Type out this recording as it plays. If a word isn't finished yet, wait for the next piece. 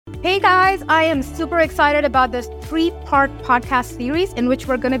Hey guys, I am super excited about this 3-part podcast series in which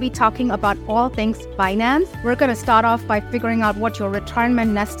we're going to be talking about all things finance. We're going to start off by figuring out what your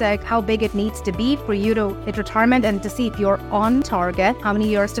retirement nest egg, how big it needs to be for you to hit retirement and to see if you're on target, how many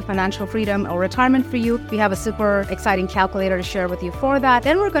years to financial freedom or retirement for you. We have a super exciting calculator to share with you for that.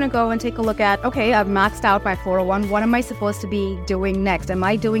 Then we're going to go and take a look at, okay, I've maxed out my 401. What am I supposed to be doing next? Am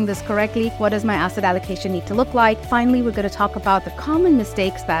I doing this correctly? What does my asset allocation need to look like? Finally, we're going to talk about the common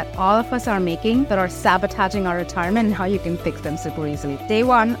mistakes that all of us are making that are sabotaging our retirement and how you can fix them super easily. Day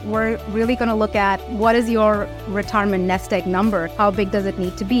one, we're really going to look at what is your retirement nest egg number, how big does it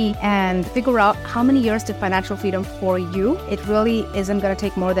need to be, and figure out how many years to financial freedom for you. It really isn't going to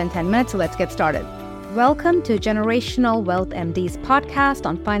take more than 10 minutes, so let's get started. Welcome to Generational Wealth MD's podcast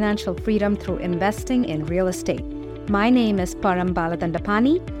on financial freedom through investing in real estate. My name is Param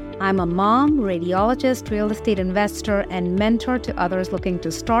Baladandapani. I'm a mom, radiologist, real estate investor, and mentor to others looking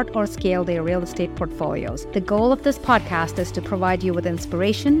to start or scale their real estate portfolios. The goal of this podcast is to provide you with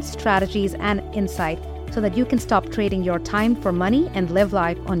inspiration, strategies, and insight so that you can stop trading your time for money and live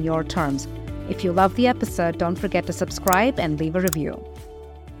life on your terms. If you love the episode, don't forget to subscribe and leave a review.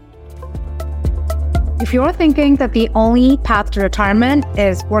 If you're thinking that the only path to retirement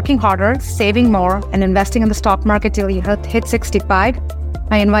is working harder, saving more, and investing in the stock market till you hit 65,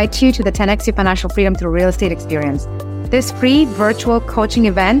 I invite you to the 10X Your Financial Freedom Through Real Estate experience. This free virtual coaching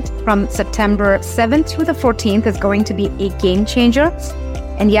event from September 7th through the 14th is going to be a game changer.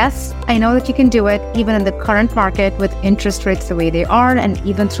 And yes, I know that you can do it even in the current market with interest rates the way they are and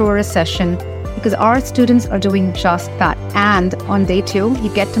even through a recession, because our students are doing just that. And on day 2,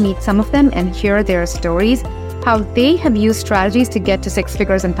 you get to meet some of them and hear their stories, how they have used strategies to get to 6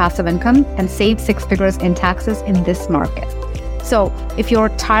 figures in passive income and save 6 figures in taxes in this market. So if you're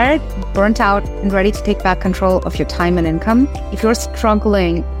tired, burnt out, and ready to take back control of your time and income, if you're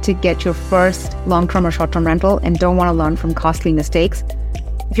struggling to get your first long-term or short-term rental and don't want to learn from costly mistakes,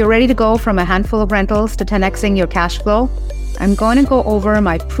 if you're ready to go from a handful of rentals to 10xing your cash flow, I'm going to go over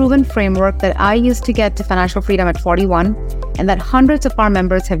my proven framework that I used to get to financial freedom at 41 and that hundreds of our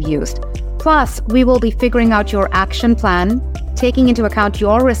members have used. Plus, we will be figuring out your action plan, taking into account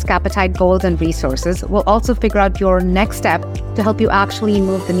your risk appetite, goals, and resources. We'll also figure out your next step to help you actually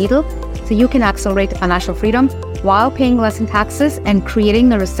move the needle so you can accelerate to financial freedom while paying less in taxes and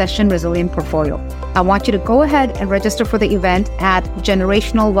creating a recession-resilient portfolio. I want you to go ahead and register for the event at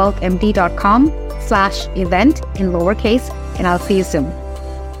generationalwealthmd.com/event in lowercase, and I'll see you soon.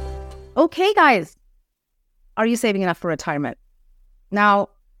 Okay, guys, are you saving enough for retirement? Now,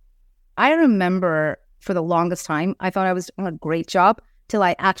 I remember for the longest time, I thought I was doing a great job till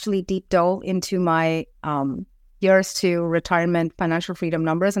I actually deep dove into my years to retirement financial freedom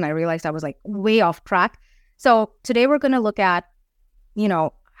numbers. And I realized I was like way off track. So today we're going to look at,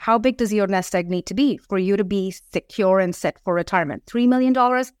 how big does your nest egg need to be for you to be secure and set for retirement? $3 million,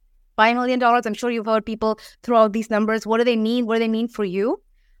 $5 million. I'm sure you've heard people throw out these numbers. What do they mean? What do they mean for you?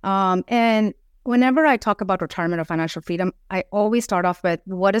 And whenever I talk about retirement or financial freedom, I always start off with,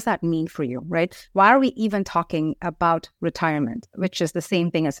 what does that mean for you, right? Why are we even talking about retirement, which is the same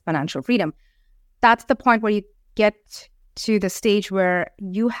thing as financial freedom? That's the point where you get to the stage where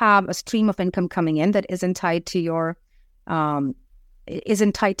you have a stream of income coming in that isn't tied to your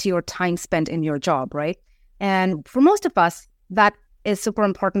time spent in your job, right? And for most of us, that is super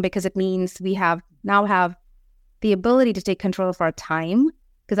important because it means we now have the ability to take control of our time,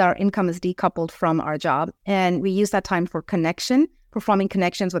 because our income is decoupled from our job. And we use that time for connection, performing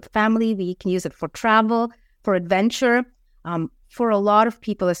connections with family. We can use it for travel, for adventure. For a lot of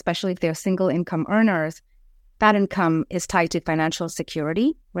people, especially if they're single income earners, that income is tied to financial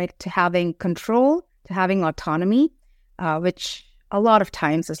security, right? To having control, to having autonomy, which a lot of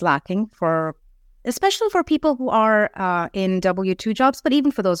times is lacking especially for people who are in W-2 jobs, but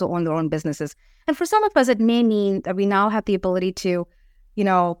even for those who own their own businesses. And for some of us, it may mean that we now have the ability to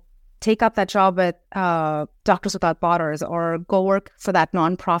take up that job at Doctors Without Borders or go work for that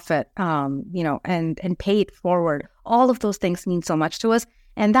nonprofit, and pay it forward. All of those things mean so much to us.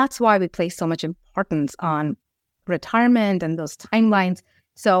 And that's why we place so much importance on retirement and those timelines.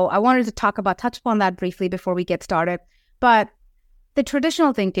 So I wanted to touch upon that briefly before we get started. But the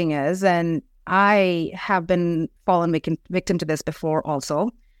traditional thinking is, and I have been fallen victim to this before also,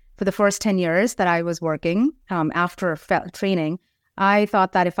 for the first 10 years that I was working after training, I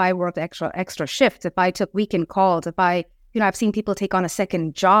thought that if I worked extra shifts, if I took weekend calls, if I've seen people take on a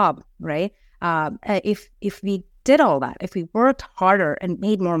second job, right? If we did all that, if we worked harder and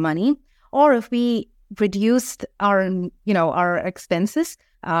made more money, or if we reduced our expenses,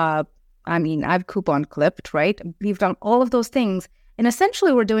 I've coupon clipped, right? We've done all of those things. And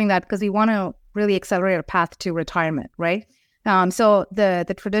essentially, we're doing that because we want to really accelerate our path to retirement, right? So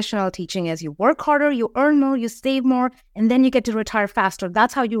the traditional teaching is you work harder, you earn more, you save more, and then you get to retire faster.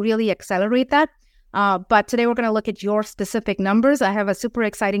 That's how you really accelerate that. But today we're going to look at your specific numbers. I have a super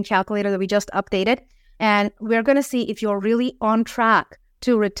exciting calculator that we just updated, and we're going to see if you're really on track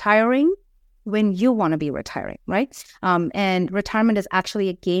to retiring when you want to be retiring, right? And retirement is actually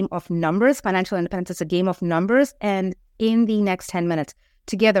a game of numbers. Financial independence is a game of numbers. And in the next 10 minutes,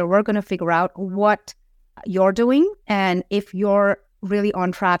 together, we're going to figure out what you're doing and if you're really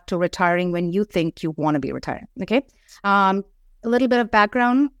on track to retiring when you think you want to be retiring, okay? A little bit of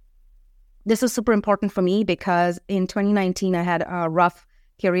background. This is super important for me because in 2019, I had a rough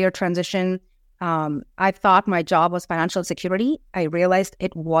career transition. I thought my job was financial security. I realized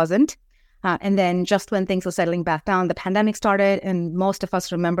it wasn't. And then just when things were settling back down, the pandemic started, and most of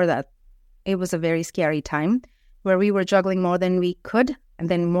us remember that it was a very scary time where we were juggling more than we could and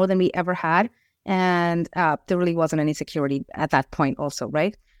then more than we ever had. And there really wasn't any security at that point also,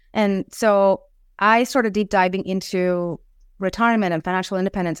 right? And so I started deep diving into retirement and financial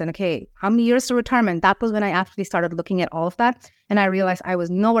independence and, okay, how many years to retirement? That was when I actually started looking at all of that. And I realized I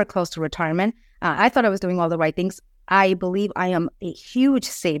was nowhere close to retirement. I thought I was doing all the right things. I believe I am a huge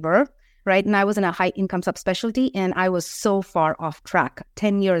saver, right? And I was in a high income subspecialty, and I was so far off track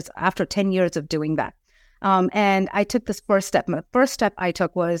 10 years after 10 years of doing that. And I took this first step. The first step I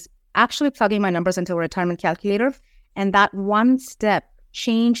took was actually plugging my numbers into a retirement calculator. And that one step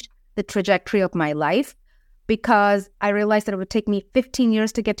changed the trajectory of my life because I realized that it would take me 15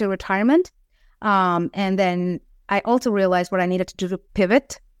 years to get to retirement. And then I also realized what I needed to do to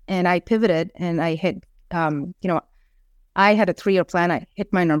pivot. And I pivoted and I hit, I had a 3-year plan. I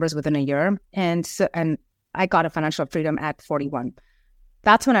hit my numbers within a year. And I got a financial freedom at 41.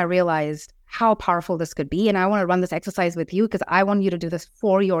 That's when I realized how powerful this could be. And I want to run this exercise with you because I want you to do this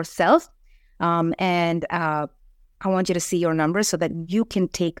for yourself. And I want you to see your numbers so that you can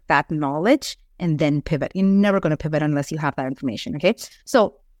take that knowledge and then pivot. You're never going to pivot unless you have that information, okay?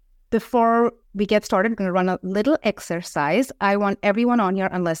 So before we get started, we're going to run a little exercise. I want everyone on here,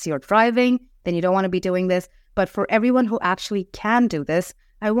 unless you're driving, then you don't want to be doing this. But for everyone who actually can do this,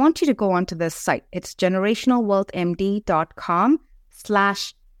 I want you to go onto this site. It's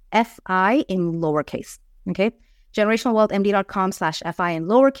generationalwealthmd.com/FI in lowercase, okay? generationalwealthmd.com/FI in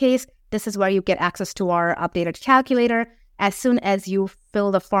lowercase. This is where you get access to our updated calculator. As soon as you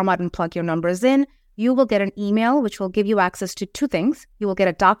fill the form out and plug your numbers in, you will get an email which will give you access to 2 things. You will get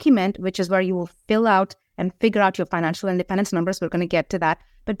a document, which is where you will fill out and figure out your financial independence numbers. We're going to get to that.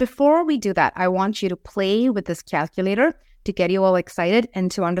 But before we do that, I want you to play with this calculator to get you all excited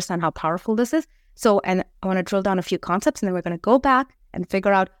and to understand how powerful this is. So, and I want to drill down a few concepts, and then we're going to go back and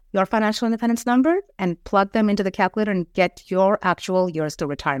figure out your financial independence number and plug them into the calculator and get your actual years to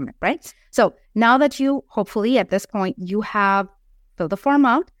retirement, right? So now that you, hopefully at this point, you have filled the form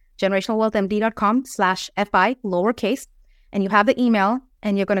out, generationalwealthmd.com/FI lowercase, and you have the email,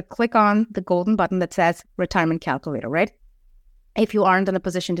 and you're going to click on the golden button that says retirement calculator, right? If you aren't in a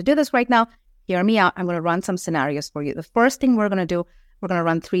position to do this right now, hear me out. I'm going to run some scenarios for you. The first thing we're going to do, we're going to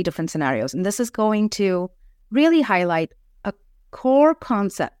run 3 different scenarios. And this is going to really highlight a core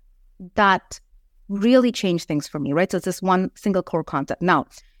concept that really changed things for me, right? So it's this one single core concept. Now,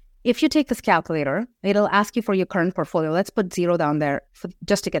 if you take this calculator, it'll ask you for your current portfolio. Let's put 0 down there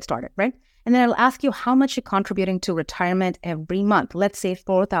just to get started, right? And then it'll ask you how much you're contributing to retirement every month. Let's say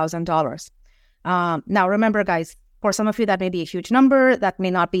 $4,000. Now, remember, guys, for some of you, that may be a huge number. That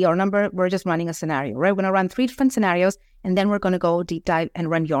may not be your number. We're just running a scenario, right? We're going to run 3 different scenarios, and then we're going to go deep dive and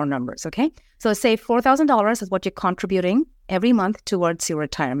run your numbers, okay? So say $4,000 is what you're contributing every month towards your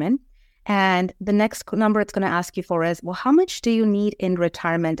retirement. And the next number it's going to ask you for is, well, how much do you need in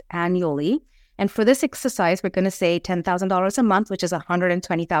retirement annually? And for this exercise, we're going to say $10,000 a month, which is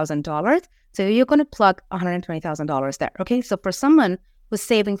 $120,000. So you're going to plug $120,000 there, okay? So for someone who's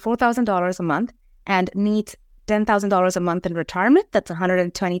saving $4,000 a month and needs $10,000 a month in retirement, that's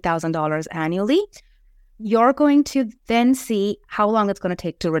 $120,000 annually. You're going to then see how long it's going to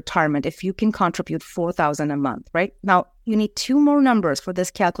take to retirement if you can contribute $4,000 a month, right? Now, you need 2 more numbers for this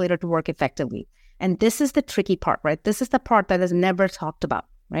calculator to work effectively. And this is the tricky part, right? This is the part that is never talked about,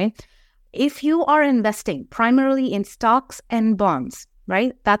 right? If you are investing primarily in stocks and bonds,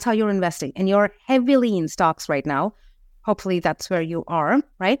 right? That's how you're investing. And you're heavily in stocks right now. Hopefully that's where you are,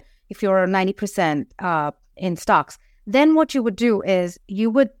 right? If you're 90% in stocks, then what you would do is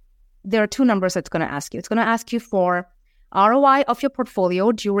there are 2 numbers it's going to ask you. It's going to ask you for ROI of your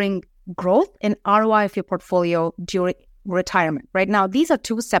portfolio during growth and ROI of your portfolio retirement, right? Now, these are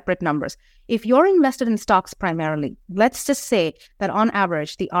two separate numbers. If you're invested in stocks primarily, let's just say that on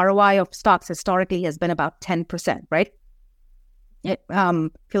average, the ROI of stocks historically has been about 10%, right? If you're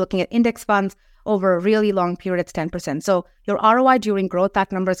looking at index funds over a really long period, it's 10%. So your ROI during growth,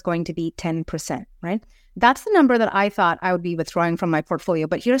 that number is going to be 10%, right? That's the number that I thought I would be withdrawing from my portfolio.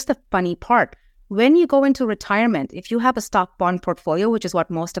 But here's the funny part. When you go into retirement, if you have a stock bond portfolio, which is what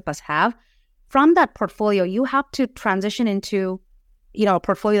most of us have, from that portfolio, you have to transition into, a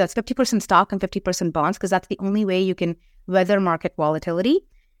portfolio that's 50% stock and 50% bonds, because that's the only way you can weather market volatility,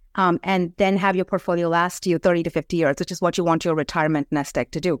 and then have your portfolio last you 30 to 50 years, which is what you want your retirement nest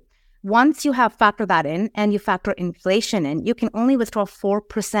egg to do. Once you have factored that in and you factor inflation in, you can only withdraw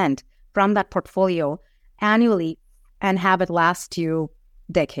 4% from that portfolio annually and have it last you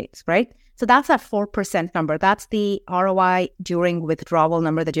decades, right? So that's that 4% number. That's the ROI during withdrawal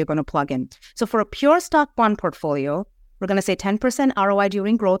number that you're going to plug in. So for a pure stock bond portfolio, we're going to say 10% ROI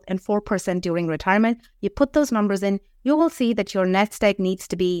during growth and 4% during retirement. You put those numbers in, you will see that your nest egg needs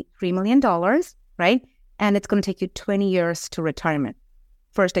to be $3 million, right? And it's going to take you 20 years to retirement.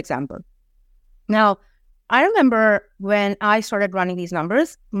 First example. Now, I remember when I started running these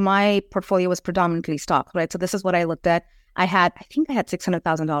numbers, my portfolio was predominantly stock, right? So this is what I looked at. I think I had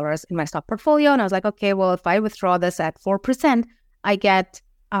 $600,000 in my stock portfolio. And I was like, okay, well, if I withdraw this at 4%, I get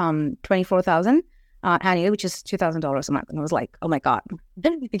 $24,000 annually, which is $2,000 a month. And I was like, oh my God,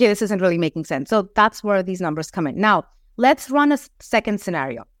 okay, this isn't really making sense. So that's where these numbers come in. Now, let's run a second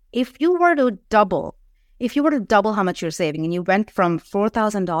scenario. If you were to double how much you're saving and you went from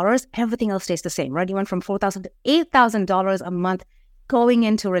 $4,000, everything else stays the same, right? You went from $4,000 to $8,000 a month going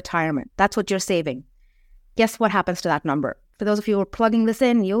into retirement. That's what you're saving. Guess what happens to that number? For those of you who are plugging this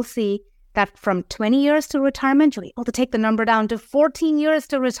in, you'll see that from 20 years to retirement, you'll be able to take the number down to 14 years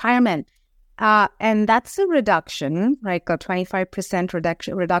to retirement. And that's a reduction, right? A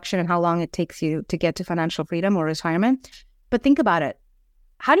 25% reduction in how long it takes you to get to financial freedom or retirement. But think about it.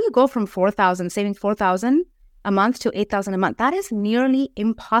 How do you go from saving $4,000 a month to $8,000 a month? That is nearly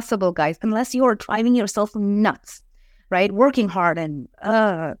impossible, guys, unless you are driving yourself nuts, right? Working hard and,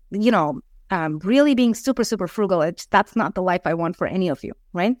 really being super, super frugal. That's not the life I want for any of you,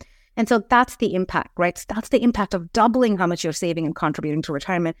 right? And so that's the impact, right? That's the impact of doubling how much you're saving and contributing to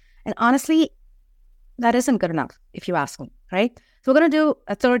retirement. And honestly, that isn't good enough, if you ask me, right? So we're going to do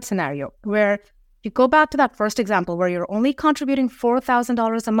a third scenario where you go back to that first example where you're only contributing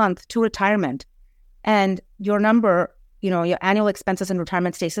 $4,000 a month to retirement, and your number, your annual expenses in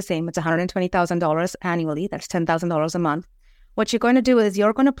retirement stays the same. It's $120,000 annually. That's $10,000 a month. What you're going to do is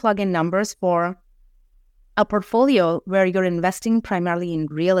you're going to plug in numbers for a portfolio where you're investing primarily in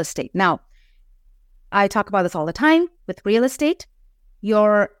real estate. Now, I talk about this all the time with real estate.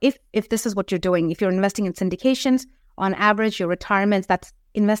 If this is what you're doing, if you're investing in syndications, on average, your retirement, that's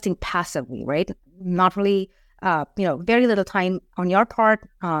investing passively, right? Not really, very little time on your part.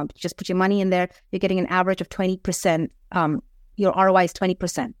 Just put your money in there. You're getting an average of 20%. Your ROI is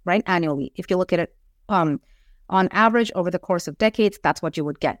 20%, right? Annually. If you look at it on average over the course of decades, that's what you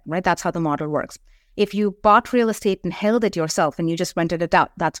would get, right? That's how the model works. If you bought real estate and held it yourself and you just rented it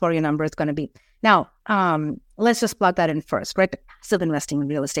out, that's where your number is going to be. Now, let's just plug that in first, right? Passive investing in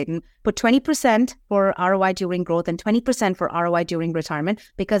real estate, and put 20% for ROI during growth and 20% for ROI during retirement,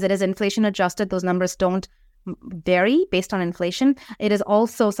 because it is inflation adjusted. Those numbers don't vary based on inflation. It is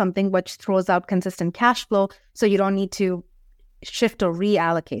also something which throws out consistent cash flow, so you don't need to shift or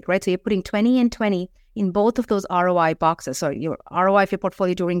reallocate, right? So you're putting 20 and 20 in both of those ROI boxes. So your ROI if your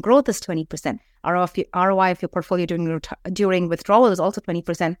portfolio during growth is 20%. ROI if your portfolio during withdrawal is also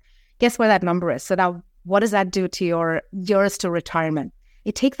 20%. Guess where that number is? So now what does that do to your years to retirement?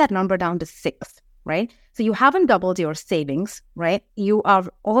 It takes that number down to 6, right? So you haven't doubled your savings, right?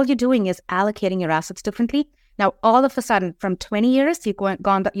 All you're doing is allocating your assets differently. Now, all of a sudden, from 20 years, you've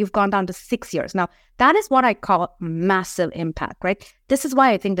gone down to 6 years. Now, that is what I call massive impact, right? This is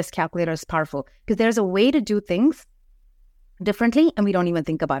why I think this calculator is powerful, because there's a way to do things differently, and we don't even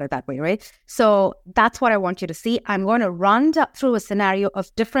think about it that way, right? So that's what I want you to see. I'm going to run through a scenario of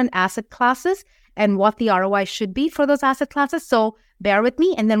different asset classes and what the ROI should be for those asset classes. So bear with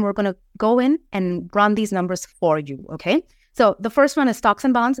me, and then we're going to go in and run these numbers for you, okay? So the first one is stocks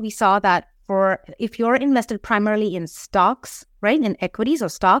and bonds. We saw that if you're invested primarily in stocks, right, in equities or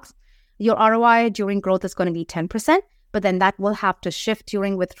stocks, your ROI during growth is going to be 10%, but then that will have to shift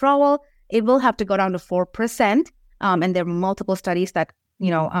during withdrawal. It will have to go down to 4%. And there are multiple studies that,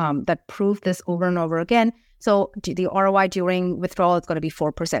 that prove this over and over again. So the ROI during withdrawal is going to be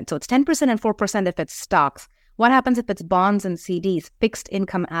 4%. So it's 10% and 4% if it's stocks. What happens if it's bonds and CDs, fixed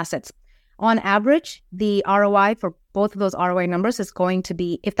income assets? On average, the ROI for both of those ROI numbers is going to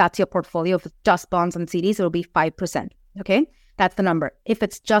be, if that's your portfolio, if it's just bonds and CDs, it will be 5%. Okay, that's the number. If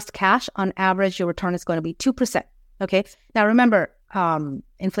it's just cash, on average, your return is going to be 2%. Okay, now remember,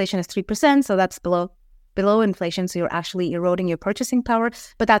 inflation is 3%, so that's below inflation. So you're actually eroding your purchasing power,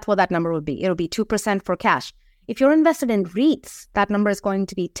 but that's what that number would be. It'll be 2% for cash. If you're invested in REITs, that number is going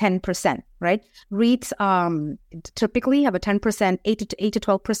to be 10%, right? REITs typically have a 10%, 8 to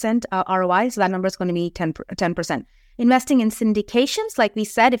 12% ROI, so that number is going to be 10%. Investing in syndications, like we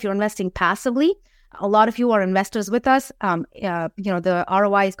said, if you're investing passively, a lot of you are investors with us. The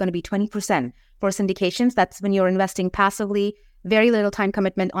ROI is going to be 20% for syndications. That's when you're investing passively, very little time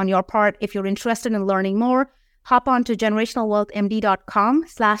commitment on your part. If you're interested in learning more, hop on to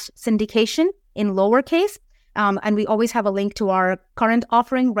generationalwealthmd.com/syndication in lowercase. And we always have a link to our current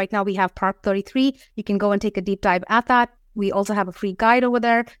offering. Right now we have Park 33. You can go and take a deep dive at that. We also have a free guide over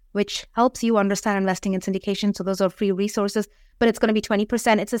there, which helps you understand investing in syndication. So those are free resources, but it's going to be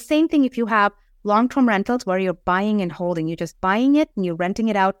 20%. It's the same thing if you have long-term rentals where you're buying and holding. You're just buying it and you're renting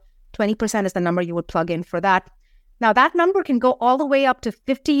it out. 20% is the number you would plug in for that. Now, that number can go all the way up to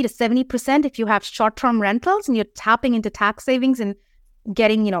 50 to 70% if you have short-term rentals and you're tapping into tax savings and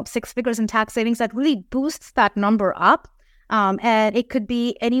getting, 6 figures in tax savings. That really boosts that number up. And it could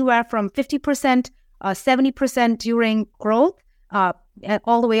be anywhere from 50%, 70% during growth,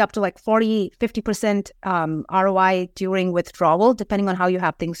 all the way up to like 40, 50% ROI during withdrawal, depending on how you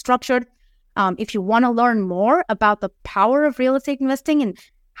have things structured. If you want to learn more about the power of real estate investing and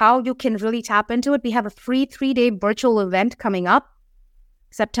how you can really tap into it, we have a free 3-day virtual event coming up,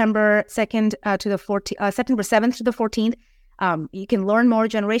 September 7th to the 14th. You can learn more,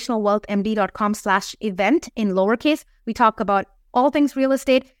 generationalwealthmd.com/event in lowercase. We talk about all things real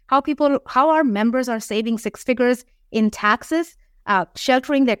estate, how our members are saving 6 figures in taxes,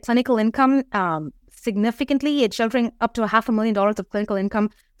 sheltering their clinical income significantly. It's sheltering up to $500,000 of clinical income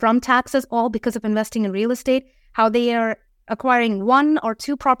from taxes, all because of investing in real estate, how they are acquiring 1 or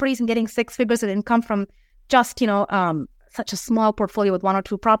 2 properties and getting 6 figures of income from just, such a small portfolio with 1 or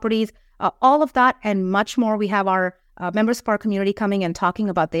 2 properties, all of that and much more. We have our members of our community coming and talking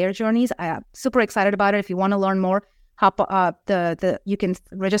about their journeys. I'm super excited about it. If you want to learn more, you can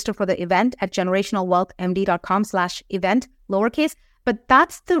register for the event at generationalwealthmd.com/event, lowercase. But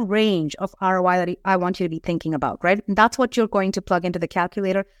that's the range of ROI that I want you to be thinking about, right? And that's what you're going to plug into the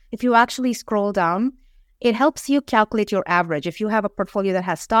calculator. If you actually scroll down, it helps you calculate your average. If you have a portfolio that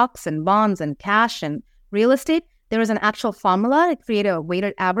has stocks and bonds and cash and real estate, there is an actual formula to create a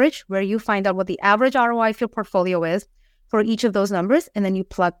weighted average where you find out what the average ROI of your portfolio is for each of those numbers, and then you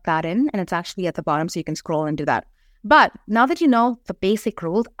plug that in, and it's actually at the bottom, so you can scroll and do that. But now that you know the basic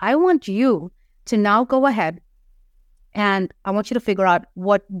rules, I want you to now go ahead and I want you to figure out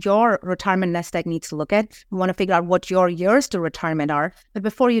what your retirement nest egg needs to look at. You want to figure out what your years to retirement are. But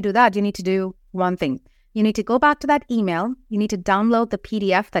before you do that, you need to do one thing. You need to go back to that email. You need to download the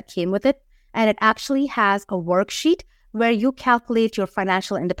PDF that came with it. And it actually has a worksheet where you calculate your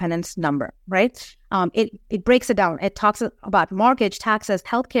financial independence number, right? It breaks it down. It talks about mortgage, taxes,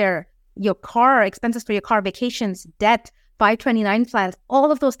 healthcare, your car, expenses for your car, vacations, debt, 529 plans, all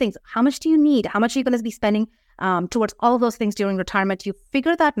of those things. How much do you need? How much are you going to be spending towards all of those things during retirement? You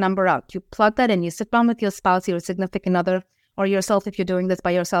figure that number out. You plug that in. You sit down with your spouse, your significant other, or yourself if you're doing this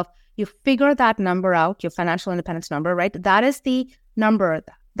by yourself. You figure that number out, your financial independence number, right? That is the number.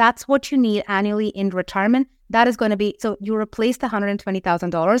 That's what you need annually in retirement. That is going to be, so you replace the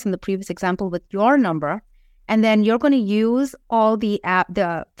 $120,000 in the previous example with your number, and then you're going to use all the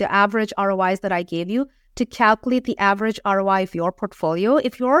average ROIs that I gave you to calculate the average ROI of your portfolio.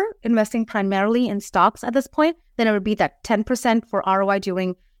 If you're investing primarily in stocks at this point, then it would be that 10% for ROI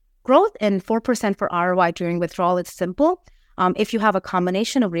during growth and 4% for ROI during withdrawal. It's simple. If you have a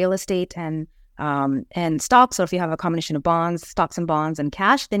combination of real estate and stocks, or if you have a combination of bonds, stocks and bonds and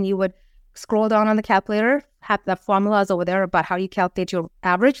cash, then you would scroll down on the calculator, have the formulas over there about how you calculate your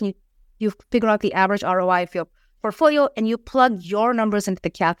average, and you figure out the average ROI of your portfolio, and you plug your numbers into the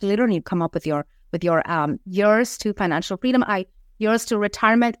calculator, and you come up with your years to financial freedom, years to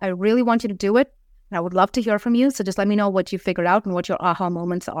retirement. I really want you to do it, and I would love to hear from you. So just let me know what you figured out and what your aha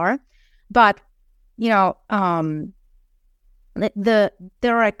moments are. But there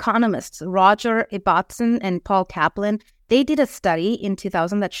are economists, Roger Ibbotson and Paul Kaplan. They did a study in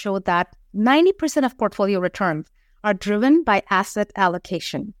 2000 that showed that 90% of portfolio returns are driven by asset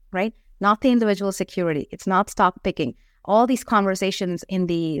allocation, right? Not the individual security. It's not stock picking. All these conversations in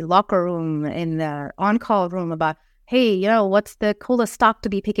the locker room, in the on-call room about, hey, what's the coolest stock to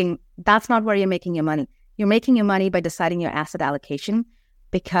be picking? That's not where you're making your money. You're making your money by deciding your asset allocation.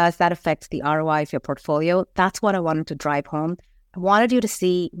 because that affects the ROI of your portfolio. That's what I wanted to drive home. I wanted you to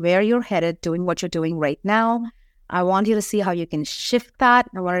see where you're headed, doing what you're doing right now. I want you to see how you can shift that.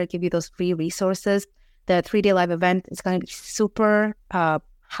 I wanted to give you those free resources. The 3-day live event is going to be super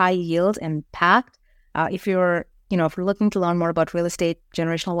high yield and packed. If you're looking to learn more about real estate,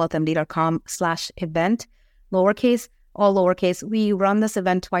 generationalwealthmd.com/event, lowercase, all lowercase. We run this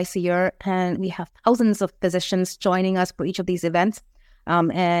event twice a year, and we have thousands of physicians joining us for each of these events.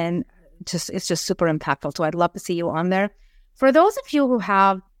 And it's just super impactful. So I'd love to see you on there. For those of you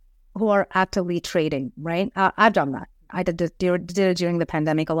who are actively trading, right? I've done that. I did it during the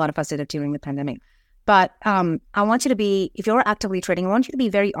pandemic. A lot of us did it during the pandemic. But I want you to be, if you're actively trading, I want you to be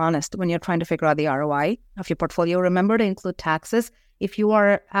very honest when you're trying to figure out the ROI of your portfolio. Remember to include taxes. If you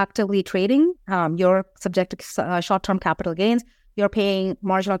are actively trading, you're subject to short-term capital gains. You're paying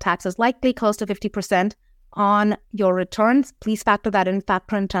marginal taxes, likely close to 50% on your returns. Please factor that in,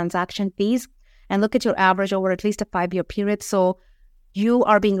 factor in transaction fees, and look at your average over at least a 5-year period. So you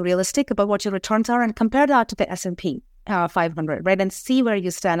are being realistic about what your returns are, and compare that to the S&P 500, right? And see where you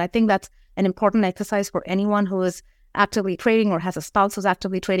stand. I think that's an important exercise for anyone who is actively trading or has a spouse who's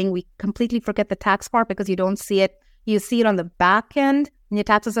actively trading. We completely forget the tax part because you don't see it. You see it on the back end when your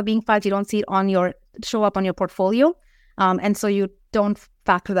taxes are being filed. You don't see it show up on your portfolio. And so you don't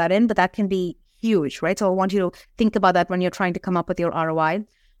factor that in, but that can be huge, right? So I want you to think about that when you're trying to come up with your ROI.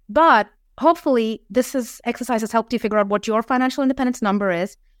 But hopefully this exercise has helped you figure out what your financial independence number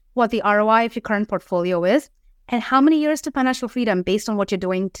is, what the ROI of your current portfolio is, and how many years to financial freedom based on what you're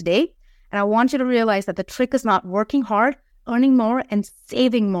doing today. And I want you to realize that the trick is not working hard, earning more, and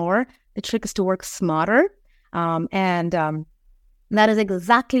saving more. The trick is to work smarter. And that is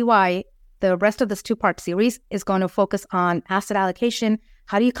exactly why the rest of this 2-part series is going to focus on asset allocation.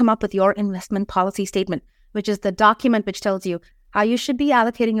 How do you come up with your investment policy statement, which is the document which tells you how you should be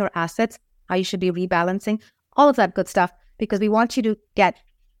allocating your assets, how you should be rebalancing, all of that good stuff, because we want you to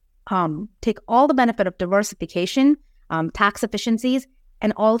take all the benefit of diversification, tax efficiencies,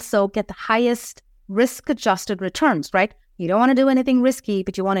 and also get the highest risk-adjusted returns, right? You don't want to do anything risky,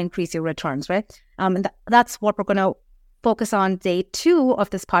 but you want to increase your returns, right? And that's what we're going to focus on day 2 of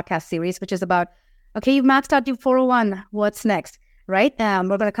this podcast series, which is about, okay, you've maxed out your 401. What's next, right? We're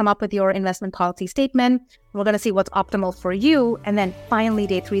going to come up with your investment policy statement. We're going to see what's optimal for you. And then finally,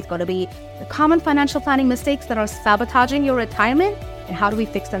 day 3 is going to be the common financial planning mistakes that are sabotaging your retirement and how do we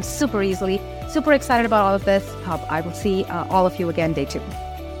fix them super easily. Super excited about all of this. I will see all of you again day 2.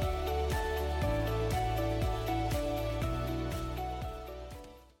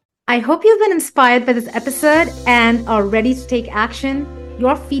 I hope you've been inspired by this episode and are ready to take action.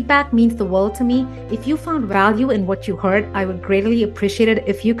 Your feedback means the world to me. If you found value in what you heard, I would greatly appreciate it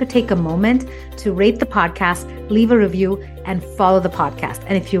if you could take a moment to rate the podcast, leave a review, and follow the podcast.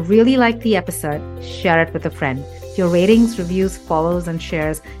 And if you really like the episode, share it with a friend. Your ratings, reviews, follows, and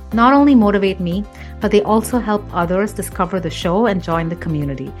shares not only motivate me, but they also help others discover the show and join the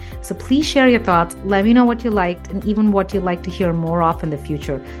community. So please share your thoughts. Let me know what you liked and even what you'd like to hear more of in the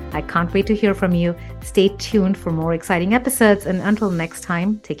future. I can't wait to hear from you. Stay tuned for more exciting episodes. And until next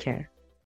time, take care.